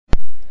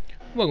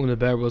Welcome to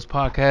Bad Bros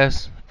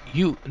Podcast.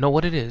 You know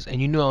what it is,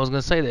 and you knew I was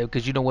gonna say that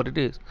because you know what it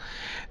is.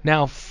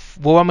 Now,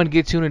 what I'm gonna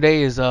get to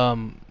today is a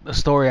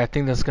story I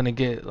think that's gonna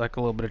get like a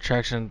little bit of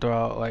traction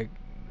throughout like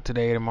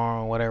today,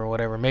 tomorrow,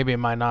 whatever. Maybe it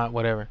might not,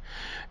 whatever.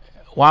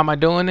 Why am I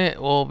doing it?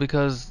 Well,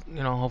 because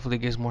hopefully it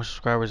gets more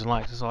subscribers and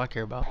likes. That's all I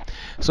care about.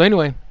 So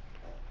anyway,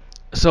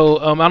 I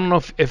don't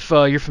know if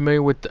you're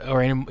familiar with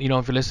or any,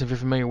 if you're listening, if you're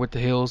familiar with The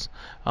Hills.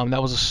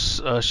 That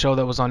was a show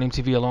that was on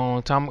MTV a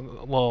long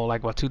time. Well,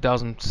 like about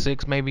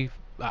 2006 maybe.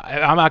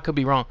 I could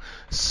be wrong.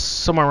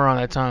 Somewhere around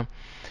that time.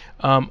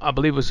 I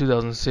believe it was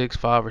 2006,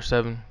 5 or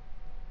 7.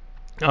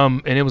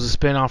 And it was a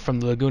spinoff from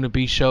the Laguna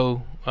Beach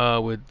show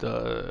with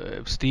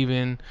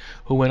Steven,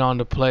 who went on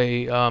to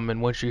play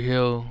in One Tree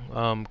Hill,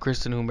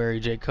 Kristen, who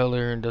married Jay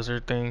Cutler and does her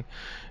thing,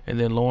 and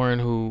then Lauren,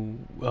 who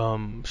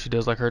she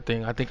does like her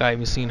thing. I think I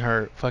even seen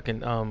her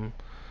fucking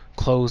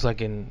clothes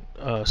like in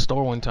a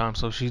store one time,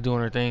 so she's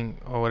doing her thing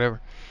or whatever.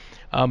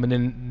 And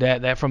then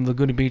that from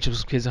Laguna Beach, it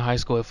was kids in high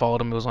school. It followed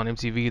them. It was on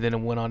MTV. Then it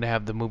went on to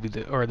have the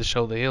movie or the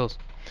show The Hills.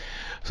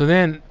 So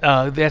then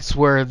that's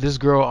where this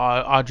girl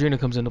Audrina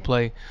comes into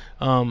play.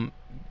 And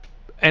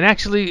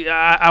actually,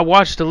 I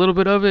watched a little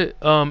bit of it.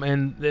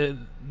 And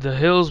the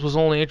Hills was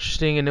only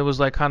interesting, and it was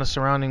like kind of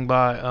surrounding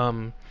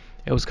by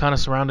it was kind of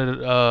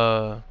surrounded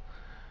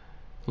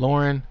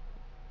Lauren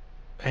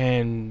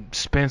and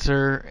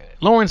Spencer,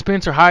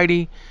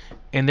 Heidi,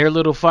 and their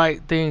little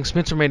fight thing.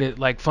 Spencer made it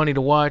like funny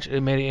to watch. It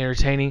made it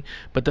entertaining,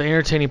 but the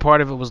entertaining part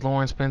of it was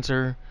Lauren,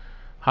 Spencer,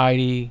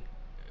 Heidi,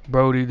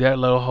 Brody, that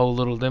whole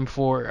little them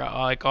four,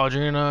 like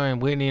Audrina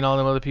and Whitney and all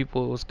them other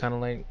people. It was kind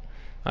of like,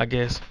 I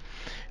guess.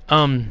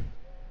 Um.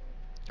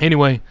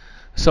 Anyway,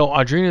 so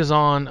Audrina's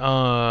on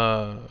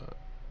her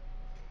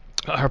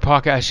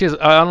podcast.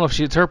 I don't know if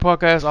it's her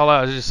podcast.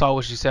 I just saw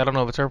what she said. I don't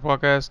know if it's her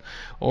podcast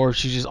or if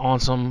she's just on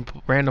some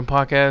random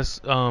podcast.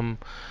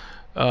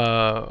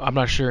 I'm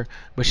not sure,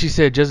 but she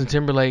said Justin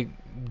Timberlake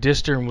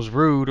dissed her and was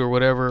rude or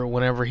whatever.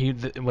 Whenever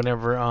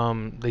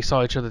they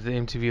saw each other at the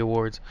MTV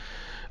Awards.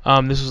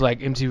 This was like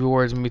MTV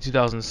Awards maybe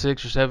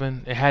 2006 or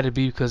 7. It had to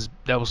be because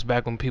that was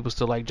back when people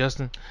still liked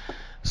Justin.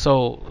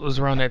 So it was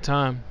around that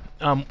time.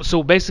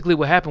 So basically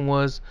what happened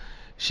was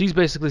she's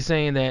basically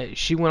saying that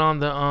she went on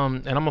the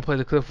and I'm gonna play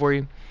the clip for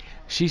you.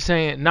 She's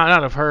saying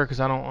not of her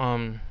because I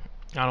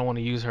don't want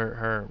to use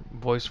her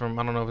voice from,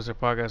 I don't know if it's her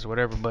podcast or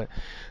whatever, but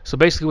so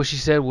basically what she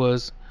said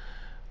was,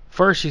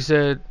 first she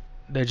said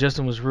that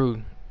Justin was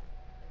rude,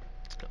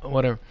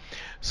 whatever.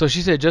 So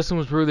she said Justin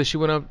was rude,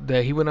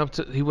 that he went up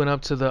to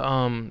the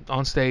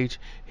on stage,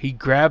 he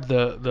grabbed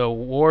the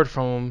award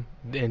from him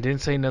and didn't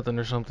say nothing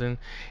or something,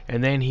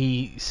 and then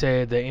he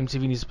said that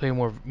MTV needs to play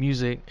more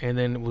music, and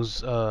then it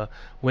was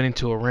went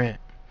into a rant.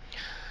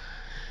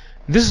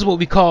 This is what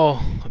we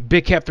call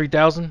Big Cap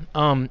 3000.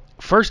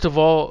 First of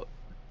all,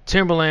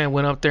 Timberland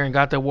went up there and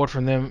got the award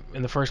from them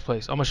in the first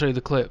place. I'm gonna show you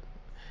the clip.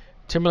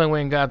 Timberland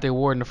went and got the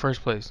award in the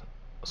first place,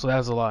 so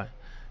that's a lie.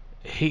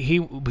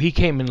 He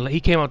came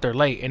out there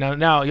late, and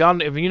now y'all,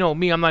 if you know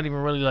me, I don't even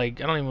really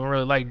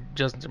like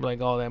Justin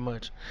Timberlake all that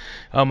much.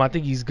 I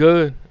think he's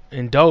good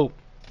and dope,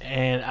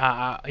 and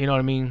I you know what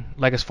I mean,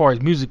 like as far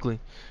as musically.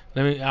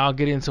 I'll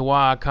get into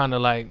why I kind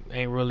of like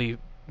ain't really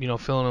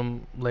feeling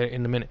him later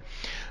in a minute.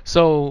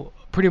 So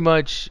pretty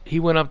much he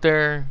went up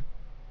there,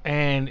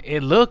 and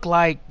it looked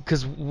like,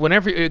 because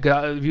whenever if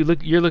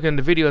you're looking at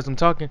the video as I'm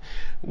talking,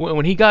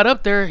 when he got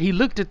up there, he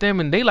looked at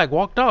them and they like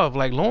walked off.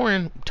 Like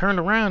Lauren turned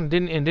around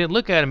and didn't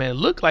look at him, and it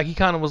looked like he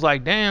kind of was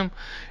like, damn.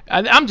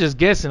 I'm just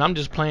guessing. I'm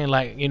just playing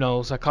like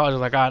psychology.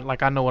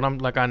 Like I know what I'm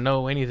like. I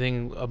know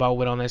anything about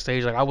what on that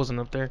stage. Like I wasn't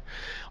up there.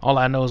 All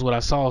I know is what I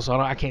saw. So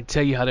I can't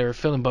tell you how they were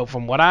feeling. But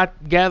from what I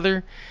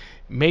gather,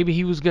 maybe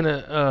he was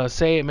gonna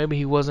say it, maybe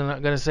he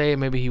wasn't gonna say it,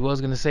 maybe he was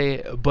gonna say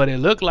it, but it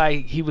looked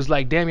like he was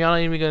like, damn, y'all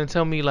ain't even gonna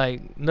tell me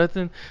like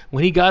nothing.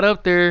 When he got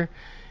up there,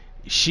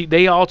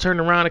 they all turned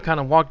around and kind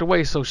of walked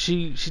away. So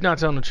she's not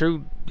telling the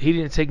truth. He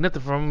didn't take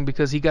nothing from him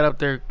because he got up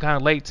there kind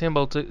of late.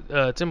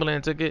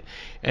 Timberland took it,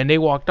 and they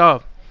walked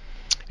off,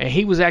 and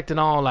he was acting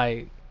all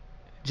like,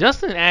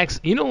 Justin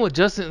acts, you know what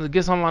Justin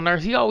gets on my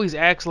nerves? He always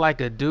acts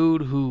like a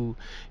dude who,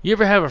 you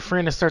ever have a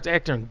friend that starts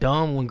acting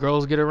dumb when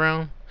girls get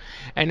around?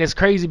 And it's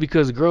crazy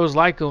because girls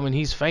like him and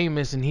he's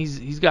famous and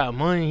he's got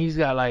money, he's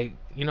got like,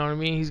 you know what I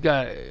mean?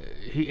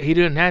 He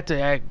didn't have to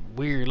act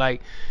weird.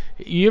 Like,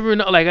 you ever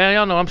know, like,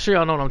 y'all know, I'm sure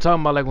y'all know what I'm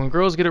talking about. Like when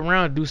girls get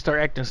around, dudes start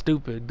acting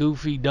stupid,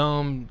 goofy,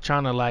 dumb,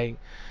 trying to like,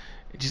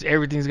 just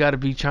everything's got to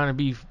be trying to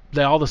be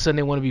like, all of a sudden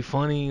they want to be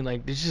funny.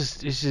 Like it's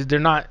just they're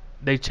not,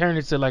 they turn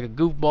into like a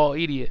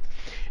goofball idiot.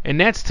 And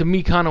that's to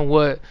me kind of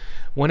what,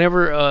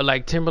 whenever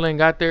like Timberland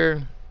got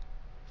there,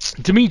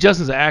 to me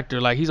Justin's an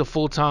actor. Like he's a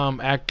full-time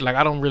actor. Like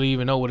I don't really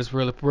even know what his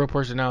real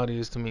personality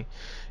is to me.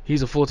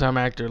 He's a full-time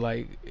actor.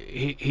 Like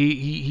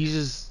he's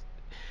just,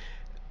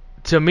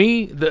 to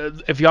me,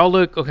 if y'all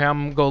look, okay,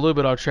 I'm gonna go a little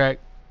bit off track.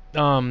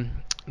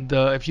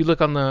 If you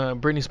look on the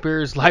Britney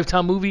Spears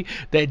Lifetime movie,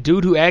 that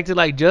dude who acted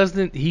like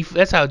Justin,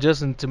 that's how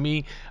Justin, to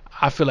me,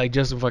 I feel like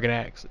Justin fucking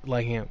acts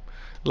like him.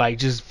 Like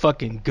just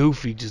fucking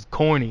goofy, just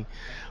corny.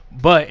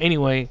 But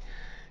anyway,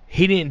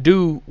 he didn't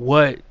do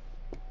what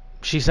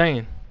she's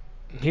saying.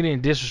 He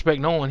didn't disrespect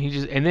no one. He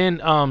just, and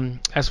then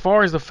as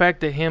far as the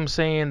fact that him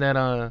saying that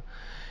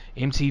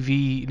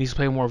MTV needs to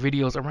play more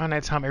videos, around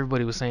that time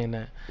everybody was saying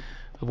that.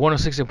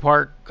 106 in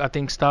Park, I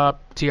think,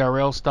 stopped.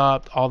 TRL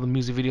stopped. All the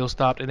music videos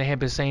stopped, and they had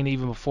been saying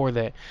even before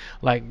that,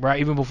 like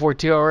right even before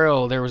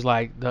TRL, there was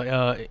like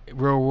the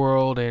Real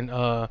World and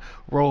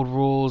Road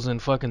Rules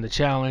and fucking The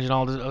Challenge and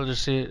all this other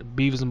shit,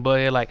 Beavis and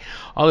Butthead, like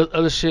all this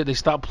other shit. They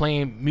stopped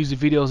playing music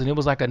videos, and it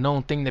was like a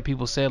known thing that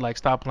people said, like,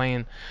 stop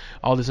playing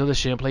all this other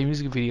shit and play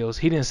music videos.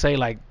 He didn't say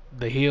like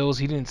the Hills.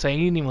 He didn't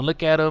even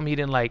look at them. He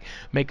didn't like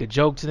make a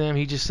joke to them.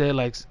 He just said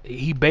like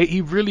he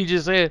really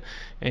just said,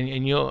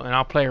 and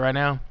I'll play it right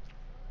now.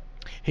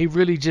 He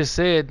really just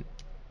said,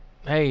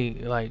 hey,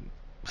 like,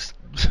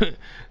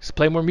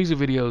 play more music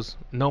videos,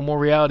 no more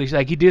reality.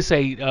 Like, he did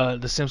say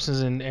The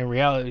Simpsons and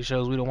reality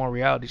shows. We don't want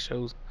reality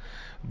shows.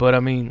 But, I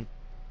mean,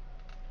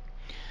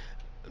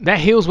 that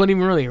Hills wasn't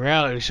even really a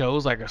reality show. It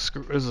was like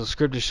it was a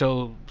scripted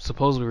show,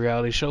 supposedly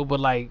reality show. But,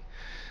 like,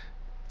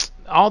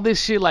 all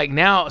this shit, like,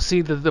 now,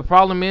 see, the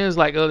problem is,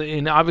 like,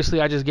 and obviously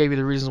I just gave you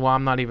the reasons why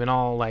I'm not even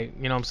all, like,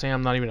 you know what I'm saying,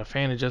 I'm not even a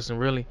fan of Justin,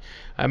 really.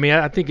 I mean,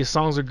 I think his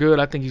songs are good.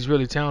 I think he's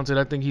really talented.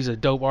 I think he's a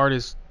dope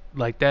artist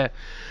like that.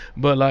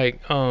 But, like,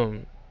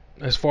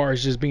 as far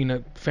as just being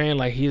a fan,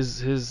 like,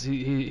 his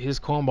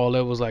cornball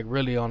level is, like,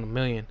 really on a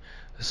million.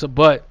 So,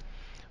 but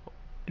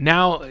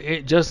now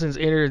Justin's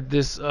entered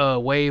this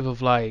wave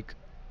of, like,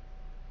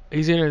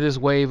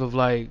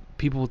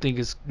 people think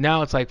it's,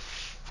 now it's, like,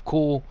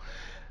 cool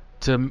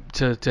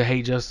to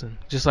hate Justin,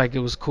 just like it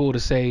was cool to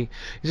say,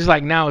 just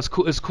like now it's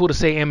cool to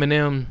say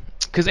Eminem,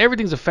 because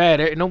everything's a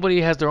fad. Nobody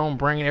has their own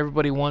brain.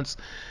 Everybody wants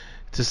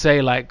to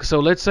say, like, so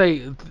let's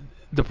say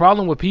the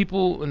problem with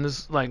people, and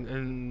this, like,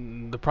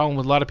 and the problem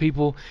with a lot of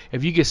people,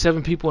 if you get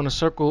 7 people in a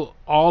circle,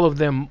 all of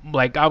them,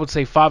 like, I would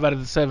say 5 out of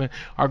the 7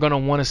 are gonna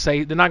want to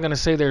say, they're not gonna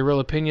say their real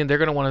opinion. They're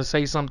gonna want to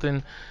say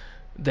something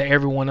that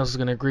everyone else is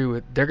gonna agree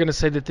with. They're gonna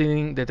say the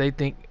thing that they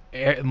think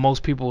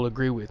most people will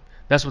agree with.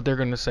 That's what they're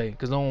gonna say,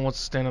 because no one wants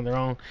to stand on their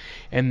own.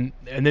 And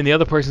then the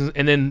other person,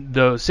 and then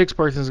the 6th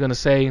person is gonna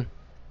say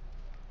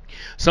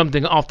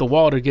something off the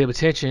wall to get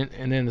attention,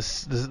 and then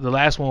the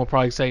last one will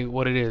probably say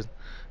what it is.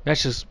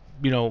 That's just,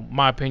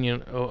 my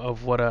opinion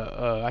of what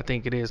I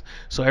think it is.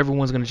 So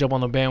everyone's gonna jump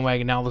on the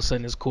bandwagon. Now all of a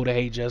sudden it's cool to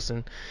hate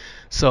Justin.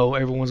 So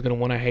everyone's gonna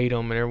want to hate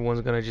him, and everyone's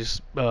gonna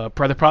just they're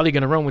probably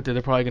gonna run with it.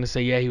 They're probably gonna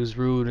say, yeah, he was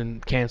rude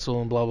and cancel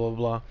and blah blah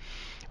blah.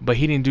 But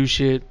he didn't do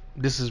shit.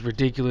 This is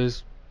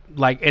ridiculous.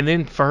 Like, and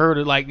then for her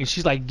to, like, and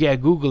she's like, yeah,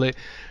 Google it.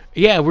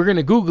 Yeah, we're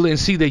gonna Google it and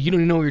see that you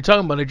don't even know what you're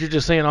talking about. That you're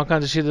just saying all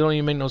kinds of shit that don't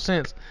even make no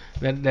sense.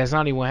 That's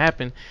not even what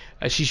happened.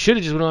 She should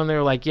have just went on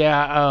there like,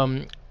 yeah,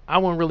 I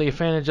wasn't really a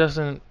fan of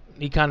Justin.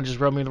 He kind of just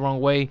rubbed me the wrong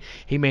way.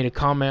 He made a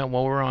comment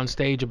while we were on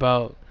stage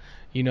about,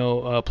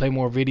 play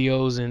more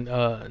videos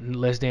and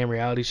less damn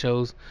reality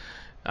shows.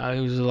 He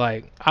was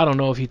like, I don't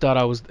know if he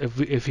thought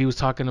if he was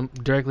talking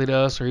directly to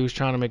us or he was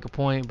trying to make a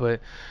point, but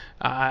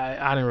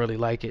I didn't really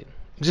like it.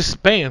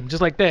 Just spam,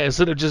 just like that.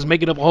 Instead of just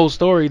making up a whole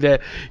story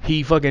that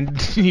he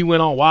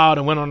went on wild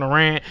and went on a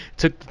rant,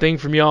 took the thing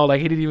from y'all,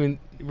 like he didn't even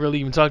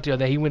really talk to y'all,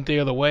 that he went the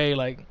other way,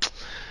 like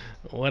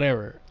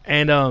whatever.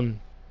 And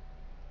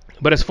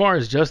but as far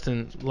as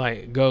Justin,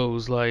 like,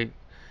 goes, like,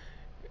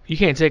 you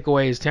can't take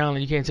away his talent.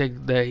 You can't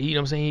take that. You know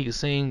what I'm saying? He could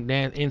sing,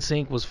 dance.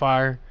 NSYNC was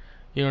fire.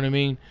 You know what I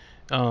mean?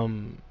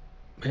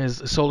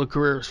 His solo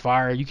career was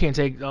fire. You can't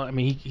take.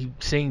 He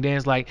sing,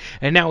 dance, like,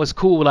 and now it's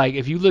cool. Like,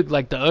 if you look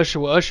like the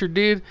what Usher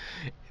did,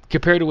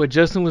 compared to what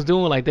Justin was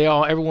doing, like,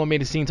 everyone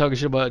made a scene talking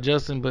shit about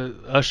Justin, but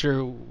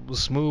Usher was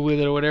smooth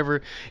with it or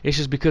whatever. It's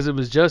just because it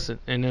was Justin,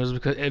 and it was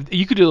because if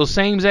you could do those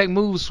same exact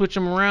moves, switch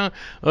them around.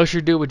 Usher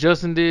did what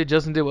Justin did,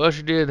 Justin did what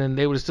Usher did, and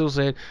they would have still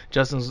said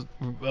Justin's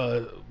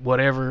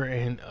whatever,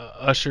 and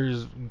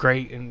Usher's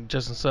great, and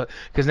Justin sucked.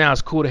 Because now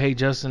it's cool to hate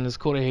Justin, it's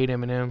cool to hate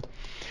Eminem.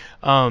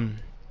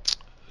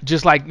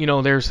 Just like, they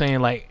were saying,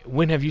 like,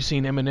 when have you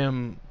seen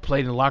Eminem played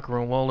in the locker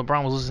room? Well,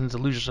 LeBron was listening to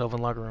Lose Yourself in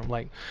the locker room.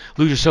 Like,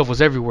 Lose Yourself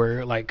was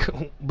everywhere. Like,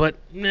 but,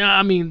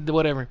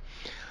 whatever.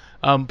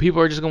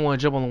 People are just going to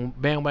want to jump on the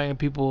bandwagon.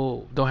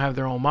 People don't have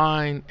their own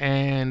mind.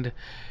 And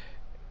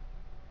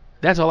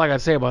that's all I got to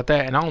say about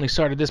that. And I only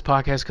started this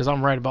podcast because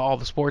I'm right about all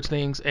the sports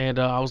things. And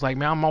I was like,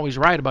 man, I'm always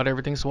right about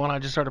everything. So why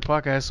not just start a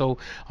podcast so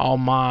all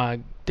my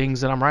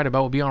things that I'm right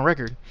about will be on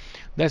record?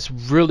 That's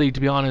really, to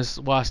be honest,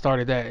 why I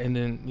started that. And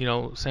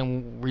then,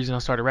 same reason I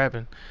started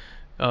rapping.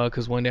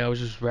 Because one day I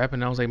was just rapping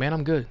and I was like, man,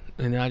 I'm good.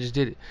 And then I just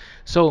did it.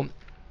 So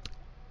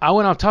I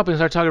went off topic and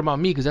started talking about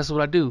me because that's what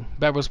I do.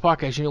 Bad Bros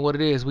Podcast, you know what it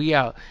is. We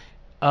out.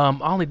 I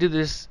only did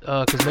this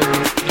because maybe,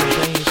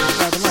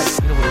 subscribe and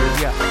like. You know what it is.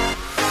 We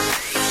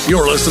out.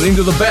 You're listening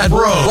to the Bad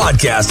Bros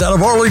Podcast out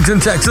of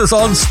Arlington, Texas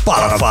on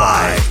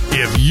Spotify.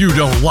 If you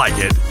don't like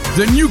it,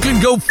 then you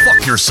can go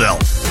fuck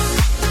yourself.